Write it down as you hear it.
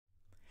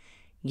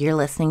You're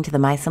listening to the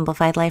My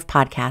Simplified Life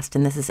podcast,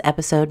 and this is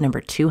episode number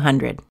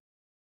 200.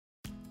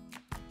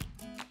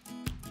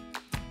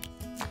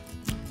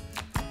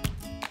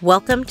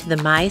 Welcome to the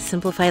My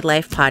Simplified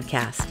Life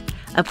podcast,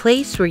 a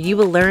place where you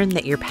will learn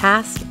that your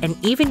past and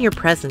even your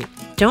present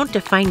don't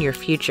define your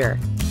future.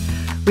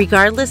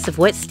 Regardless of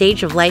what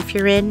stage of life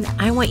you're in,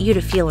 I want you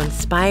to feel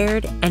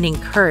inspired and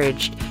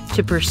encouraged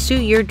to pursue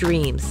your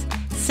dreams,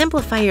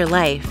 simplify your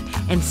life,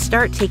 and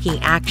start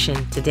taking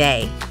action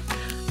today.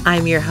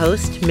 I'm your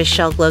host,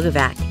 Michelle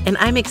Glogovac, and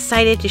I'm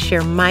excited to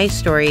share my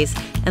stories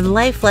and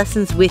life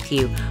lessons with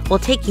you while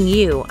taking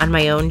you on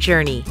my own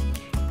journey.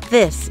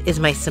 This is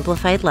My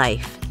Simplified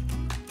Life.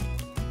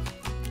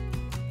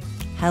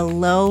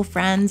 Hello,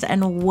 friends,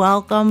 and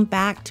welcome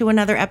back to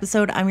another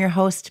episode. I'm your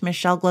host,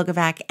 Michelle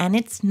Glogovac, and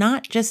it's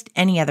not just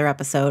any other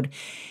episode.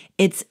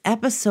 It's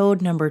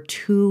episode number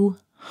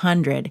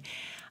 200.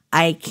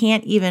 I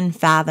can't even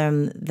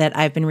fathom that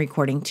I've been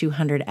recording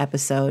 200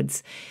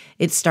 episodes.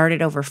 It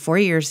started over 4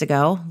 years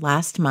ago,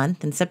 last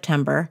month in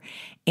September,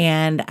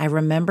 and I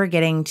remember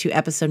getting to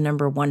episode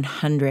number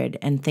 100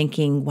 and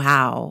thinking,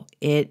 wow,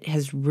 it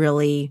has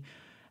really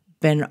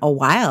been a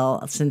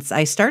while since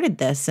I started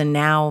this, and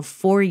now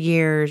 4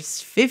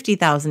 years,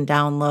 50,000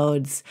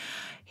 downloads,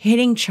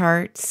 hitting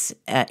charts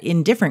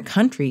in different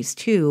countries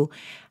too.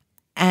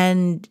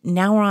 And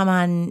now I'm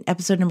on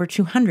episode number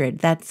 200.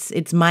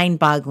 It's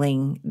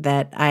mind-boggling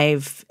that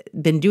I've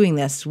been doing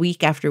this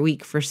week after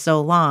week for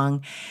so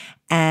long,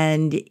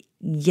 and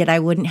yet I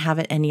wouldn't have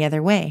it any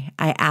other way.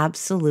 I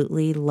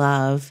absolutely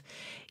love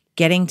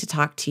getting to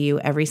talk to you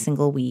every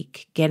single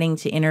week, getting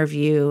to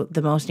interview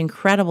the most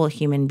incredible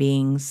human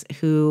beings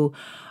who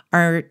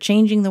are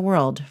changing the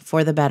world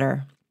for the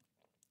better.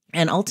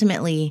 And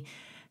ultimately,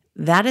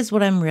 that is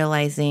what I'm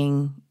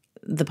realizing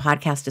the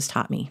podcast has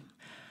taught me.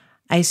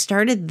 I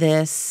started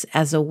this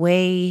as a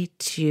way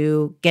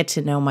to get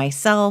to know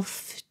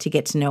myself, to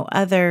get to know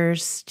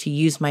others, to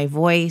use my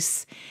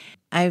voice.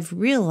 I've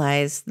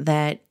realized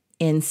that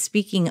in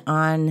speaking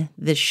on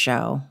this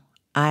show,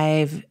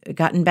 I've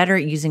gotten better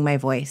at using my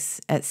voice,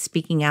 at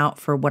speaking out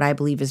for what I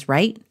believe is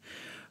right,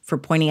 for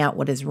pointing out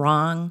what is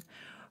wrong,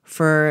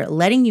 for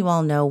letting you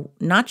all know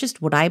not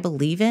just what I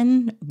believe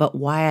in, but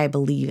why I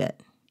believe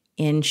it,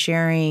 in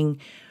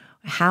sharing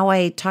how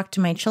I talk to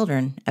my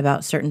children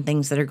about certain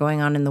things that are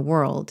going on in the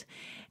world.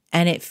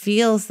 And it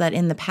feels that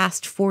in the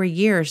past 4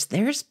 years,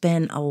 there's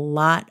been a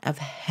lot of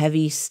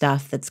heavy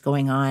stuff that's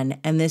going on,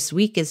 and this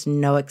week is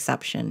no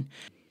exception.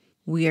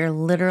 We are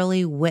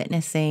literally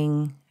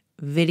witnessing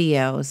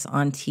videos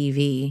on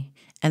TV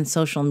and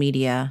social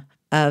media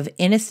of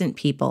innocent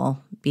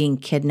people being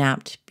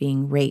kidnapped,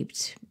 being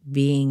raped,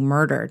 being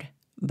murdered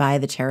by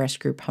the terrorist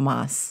group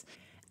Hamas.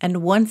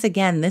 And once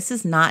again, this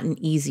is not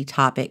an easy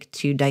topic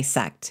to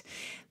dissect.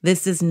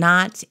 This is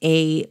not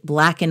a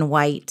black and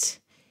white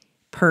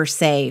per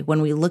se when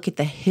we look at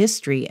the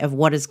history of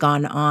what has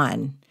gone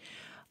on.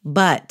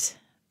 But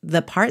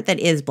the part that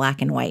is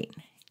black and white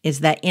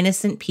is that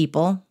innocent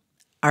people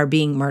are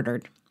being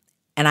murdered.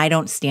 And I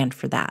don't stand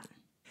for that.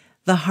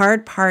 The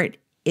hard part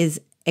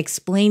is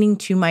explaining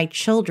to my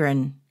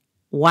children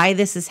why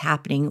this is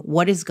happening,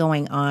 what is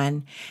going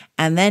on,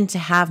 and then to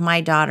have my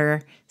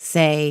daughter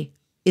say,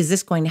 is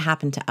this going to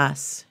happen to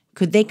us?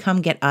 Could they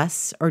come get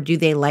us, or do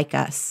they like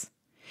us?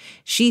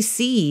 She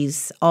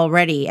sees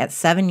already at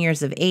 7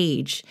 years of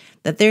age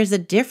that there's a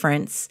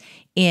difference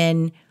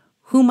in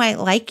who might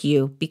like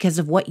you because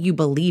of what you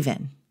believe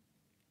in.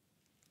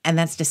 And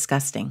that's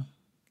disgusting.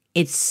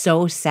 It's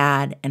so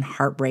sad and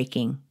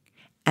heartbreaking.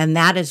 And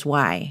that is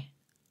why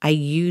I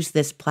use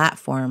this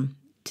platform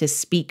to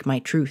speak my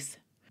truth.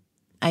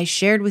 I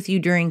shared with you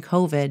during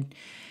COVID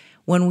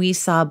when we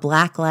saw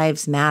Black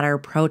Lives Matter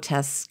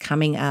protests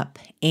coming up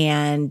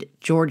and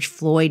George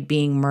Floyd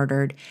being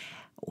murdered,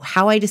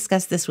 how I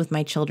discussed this with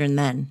my children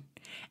then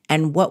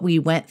and what we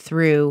went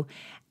through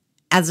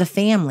as a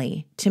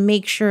family to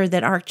make sure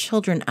that our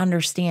children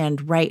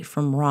understand right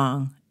from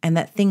wrong and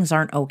that things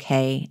aren't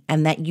okay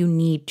and that you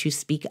need to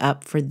speak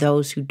up for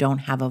those who don't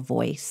have a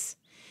voice.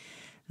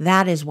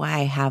 That is why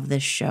I have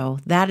this show.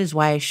 That is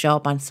why I show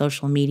up on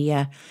social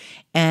media.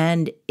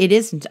 And it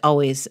isn't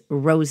always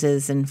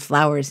roses and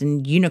flowers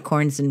and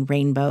unicorns and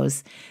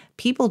rainbows.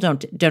 People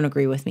don't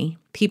agree with me.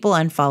 People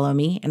unfollow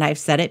me. And I've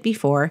said it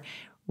before,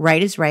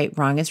 right is right,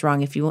 wrong is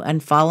wrong. If you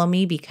unfollow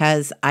me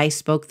because I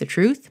spoke the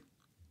truth,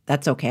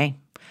 that's okay.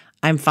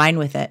 I'm fine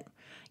with it.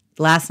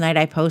 Last night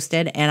I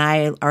posted and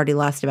I already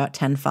lost about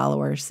 10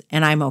 followers,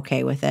 and I'm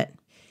okay with it.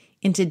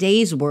 In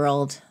today's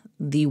world,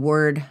 the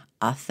word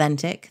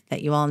authentic,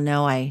 that you all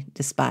know I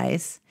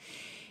despise,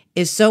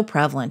 is so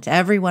prevalent.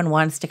 Everyone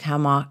wants to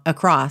come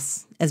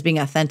across as being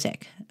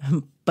authentic.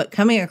 But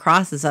coming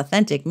across as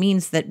authentic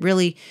means that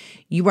really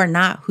you are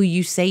not who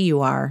you say you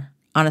are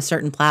on a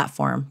certain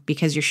platform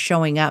because you're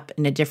showing up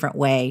in a different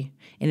way,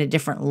 in a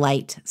different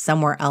light,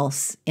 somewhere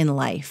else in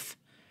life.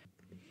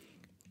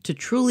 To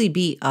truly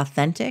be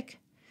authentic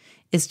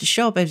is to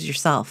show up as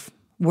yourself,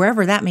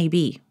 wherever that may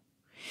be.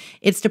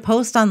 It's to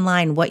post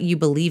online what you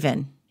believe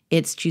in.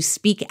 It's to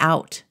speak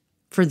out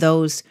for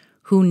those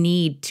who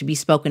need to be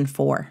spoken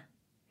for.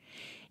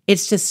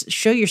 It's to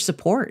show your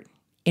support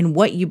in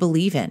what you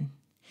believe in.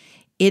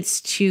 It's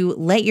to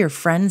let your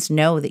friends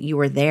know that you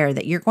are there,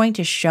 that you're going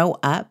to show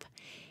up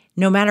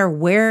no matter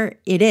where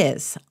it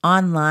is,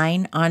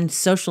 online, on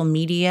social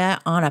media,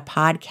 on a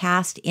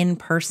podcast, in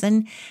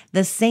person,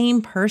 the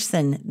same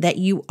person that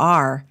you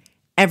are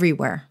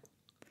everywhere.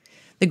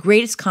 The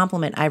greatest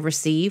compliment I've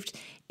received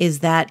is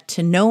that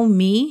to know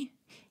me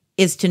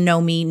is to know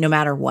me no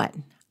matter what.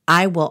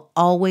 I will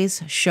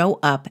always show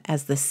up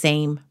as the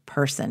same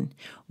person.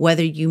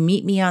 Whether you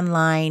meet me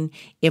online,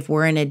 if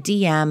we're in a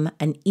DM,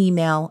 an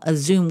email, a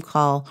Zoom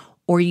call,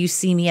 or you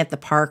see me at the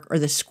park or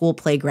the school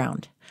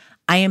playground,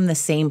 I am the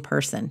same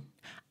person.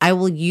 I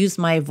will use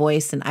my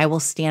voice and I will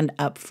stand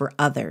up for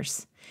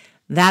others.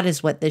 That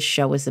is what this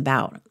show is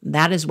about.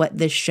 That is what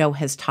this show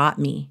has taught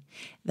me,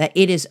 that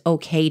it is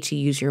okay to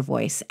use your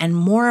voice, and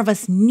more of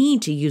us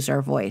need to use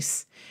our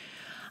voice.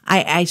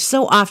 I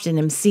so often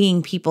am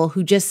seeing people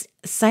who just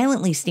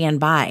silently stand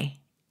by,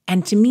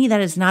 and to me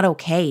that is not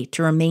okay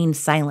to remain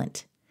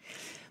silent.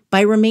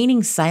 By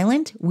remaining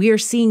silent, we are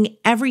seeing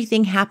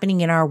everything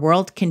happening in our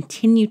world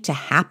continue to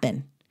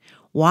happen.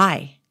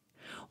 Why?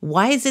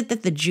 Why is it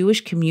that the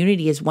Jewish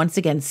community is once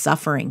again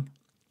suffering?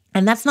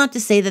 And that's not to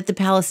say that the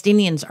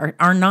Palestinians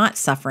are not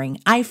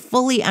suffering. I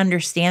fully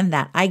understand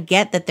that. I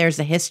get that there's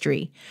a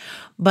history.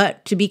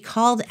 But to be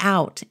called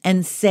out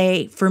and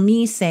for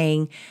me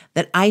saying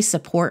that I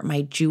support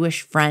my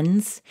Jewish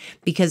friends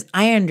because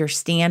I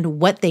understand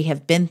what they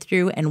have been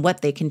through and what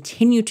they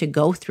continue to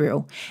go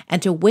through,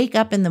 and to wake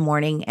up in the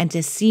morning and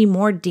to see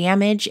more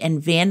damage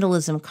and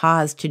vandalism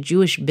caused to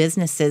Jewish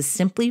businesses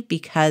simply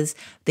because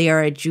they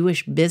are a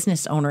Jewish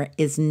business owner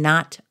is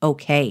not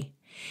okay.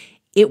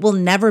 It will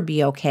never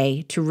be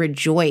okay to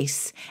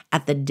rejoice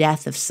at the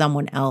death of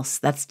someone else.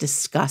 That's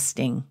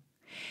disgusting.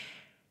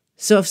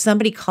 So if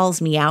somebody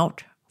calls me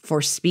out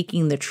for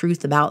speaking the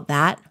truth about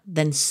that,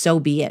 then so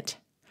be it.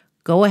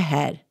 Go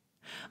ahead.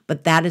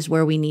 But that is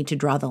where we need to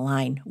draw the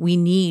line. We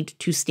need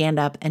to stand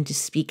up and to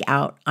speak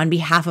out on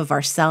behalf of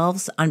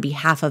ourselves, on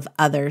behalf of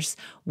others,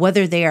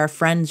 whether they are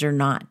friends or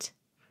not.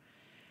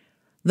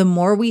 The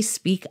more we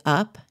speak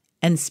up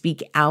and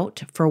speak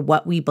out for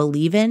what we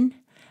believe in,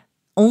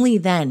 only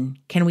then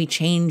can we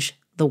change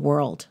the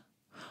world.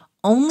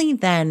 Only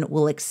then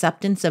will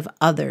acceptance of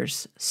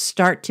others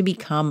start to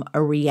become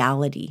a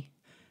reality.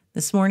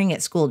 This morning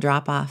at school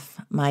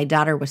drop-off, my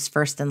daughter was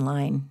first in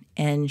line,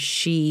 and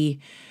she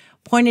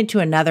pointed to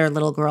another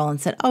little girl and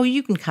said, "Oh,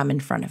 you can come in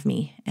front of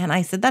me." And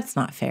I said, "That's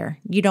not fair.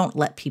 You don't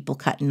let people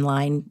cut in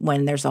line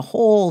when there's a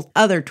whole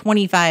other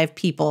 25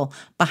 people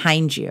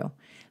behind you.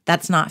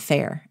 That's not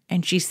fair."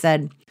 And she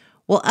said,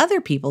 "Well, other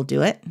people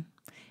do it."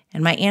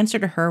 And my answer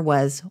to her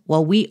was,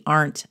 "Well, we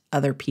aren't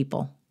other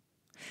people."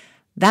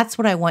 That's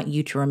what I want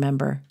you to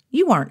remember.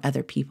 You aren't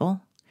other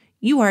people.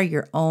 You are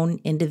your own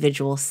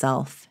individual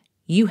self.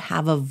 You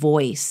have a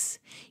voice.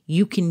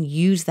 You can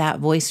use that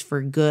voice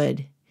for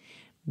good.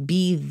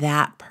 Be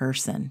that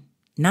person,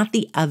 not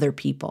the other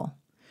people.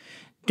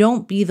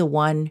 Don't be the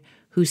one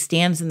who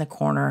stands in the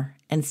corner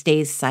and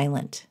stays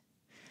silent.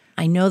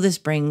 I know this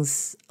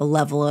brings a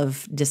level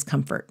of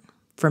discomfort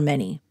for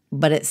many,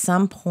 but at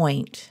some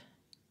point,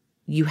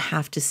 you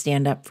have to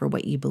stand up for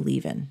what you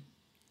believe in.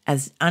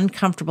 As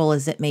uncomfortable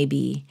as it may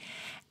be,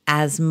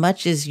 as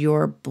much as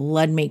your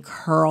blood may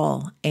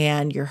curl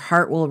and your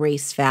heart will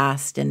race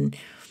fast and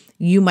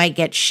you might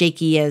get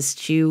shaky as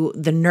to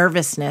the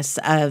nervousness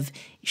of,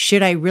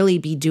 should I really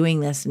be doing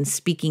this and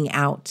speaking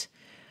out?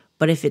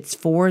 But if it's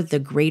for the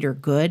greater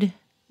good,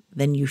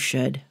 then you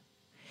should.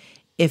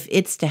 If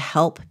it's to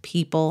help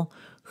people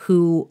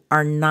who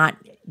are not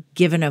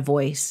given a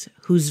voice,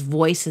 whose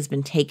voice has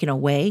been taken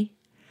away,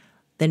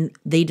 then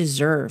they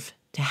deserve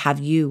to have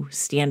you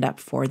stand up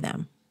for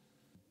them.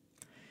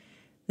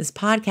 This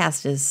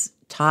podcast has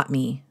taught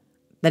me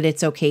that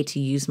it's okay to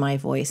use my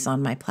voice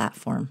on my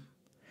platform.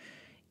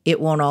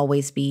 It won't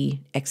always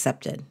be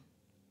accepted,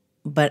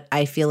 but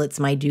I feel it's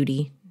my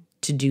duty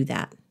to do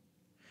that.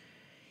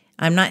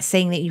 I'm not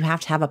saying that you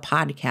have to have a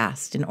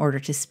podcast in order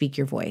to speak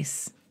your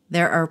voice.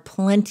 There are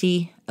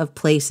plenty of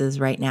places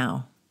right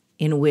now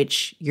in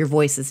which your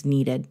voice is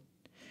needed.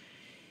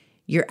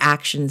 Your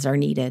actions are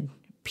needed.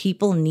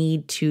 People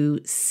need to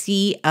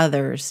see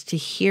others, to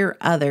hear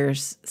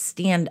others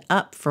stand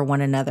up for one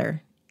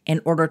another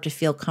in order to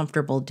feel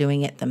comfortable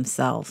doing it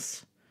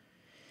themselves.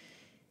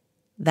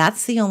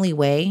 That's the only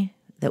way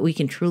that we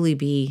can truly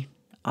be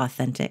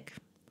authentic,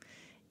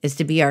 is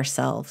to be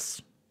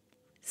ourselves.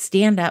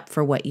 Stand up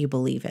for what you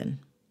believe in.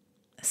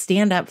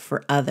 Stand up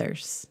for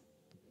others.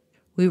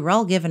 We were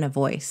all given a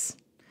voice.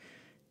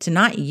 To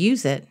not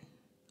use it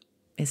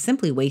is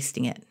simply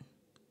wasting it.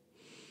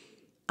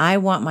 I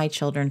want my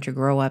children to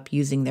grow up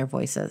using their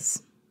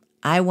voices.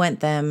 I want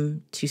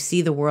them to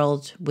see the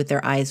world with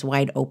their eyes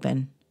wide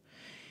open.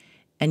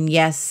 And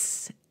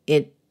yes,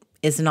 it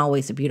isn't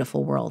always a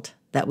beautiful world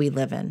that we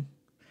live in.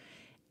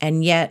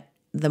 And yet,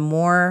 the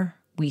more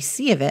we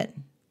see of it,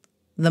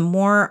 the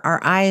more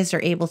our eyes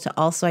are able to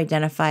also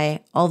identify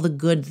all the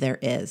good there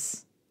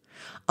is,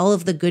 all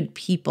of the good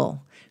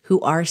people who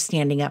are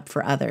standing up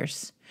for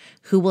others,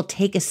 who will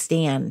take a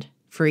stand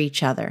for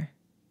each other.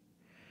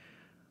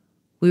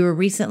 We were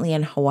recently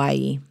in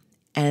Hawaii,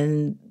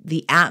 and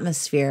the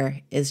atmosphere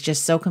is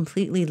just so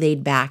completely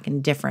laid back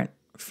and different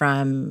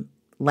from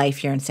life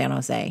here in San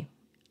Jose.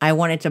 I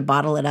wanted to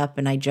bottle it up,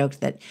 and I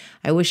joked that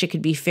I wish it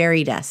could be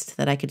fairy dust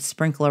that I could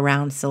sprinkle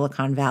around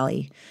Silicon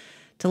Valley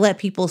to let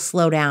people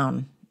slow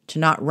down, to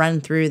not run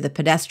through the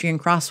pedestrian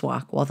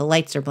crosswalk while the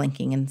lights are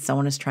blinking and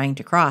someone is trying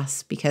to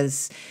cross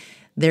because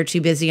they're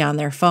too busy on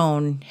their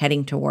phone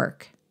heading to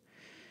work.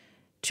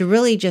 To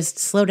really just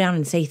slow down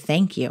and say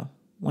thank you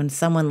when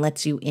someone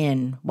lets you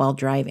in while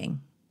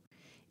driving.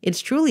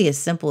 It's truly as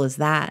simple as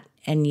that,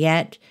 and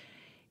yet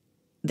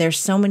there's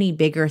so many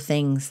bigger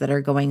things that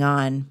are going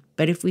on.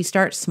 But if we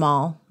start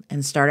small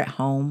and start at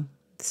home,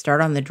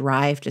 start on the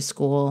drive to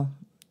school,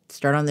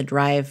 start on the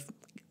drive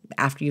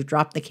after you've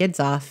dropped the kids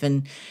off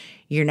and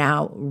you're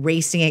now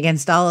racing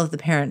against all of the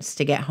parents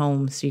to get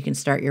home so you can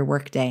start your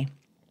workday.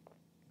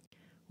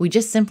 We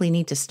just simply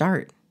need to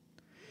start.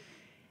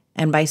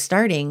 And by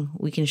starting,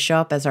 we can show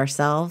up as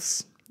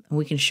ourselves and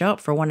we can show up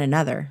for one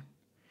another.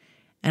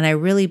 And I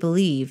really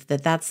believe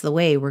that that's the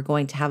way we're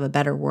going to have a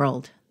better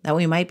world, that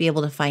we might be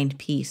able to find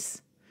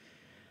peace.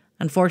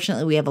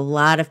 Unfortunately, we have a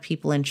lot of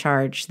people in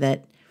charge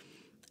that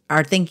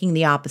are thinking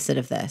the opposite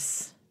of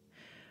this.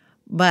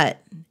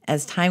 But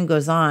as time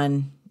goes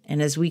on,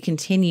 and as we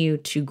continue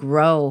to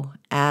grow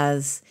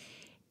as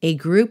a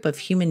group of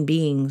human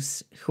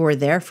beings who are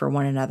there for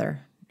one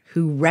another,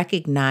 who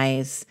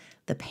recognize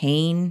the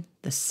pain,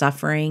 the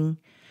suffering,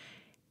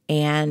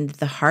 and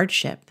the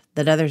hardship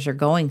that others are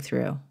going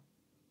through,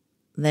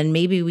 then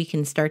maybe we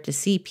can start to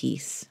see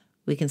peace.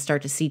 We can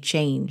start to see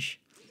change.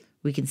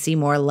 We can see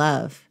more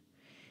love.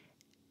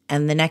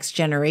 And the next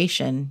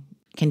generation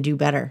can do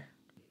better.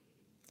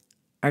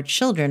 Our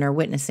children are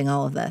witnessing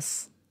all of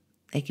this.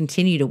 They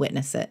continue to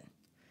witness it.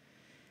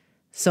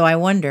 So I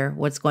wonder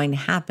what's going to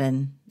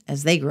happen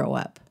as they grow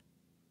up.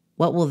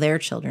 What will their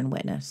children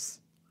witness?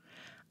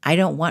 I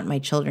don't want my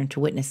children to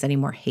witness any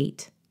more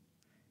hate.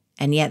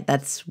 And yet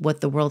that's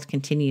what the world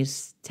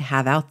continues to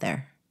have out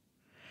there.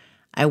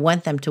 I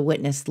want them to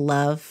witness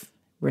love,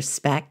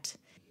 respect,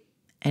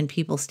 and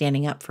people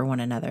standing up for one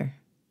another.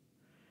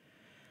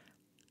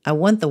 I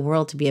want the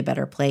world to be a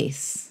better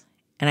place.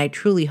 And I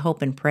truly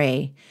hope and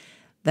pray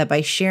that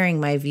by sharing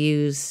my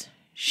views,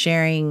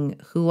 sharing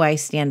who I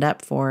stand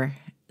up for,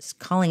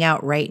 calling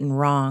out right and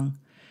wrong,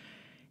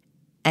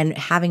 and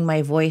having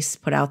my voice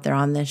put out there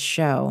on this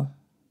show,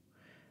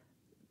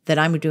 that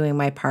I'm doing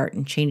my part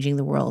in changing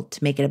the world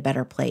to make it a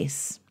better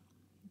place.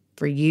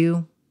 For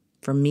you,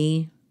 for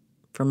me,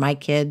 for my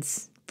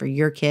kids, for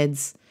your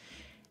kids,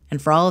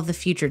 and for all of the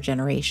future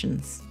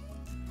generations.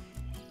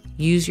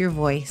 Use your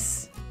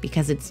voice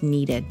because it's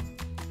needed.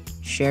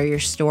 Share your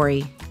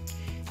story.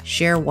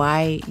 Share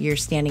why you're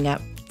standing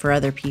up for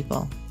other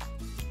people.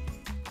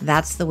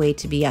 That's the way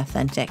to be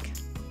authentic.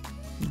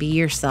 Be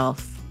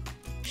yourself.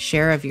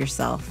 Share of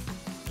yourself.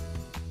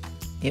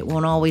 It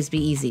won't always be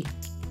easy,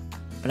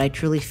 but I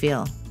truly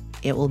feel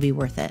it will be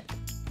worth it.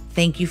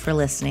 Thank you for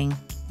listening,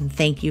 and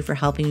thank you for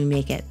helping me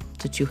make it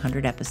to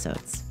 200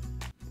 episodes.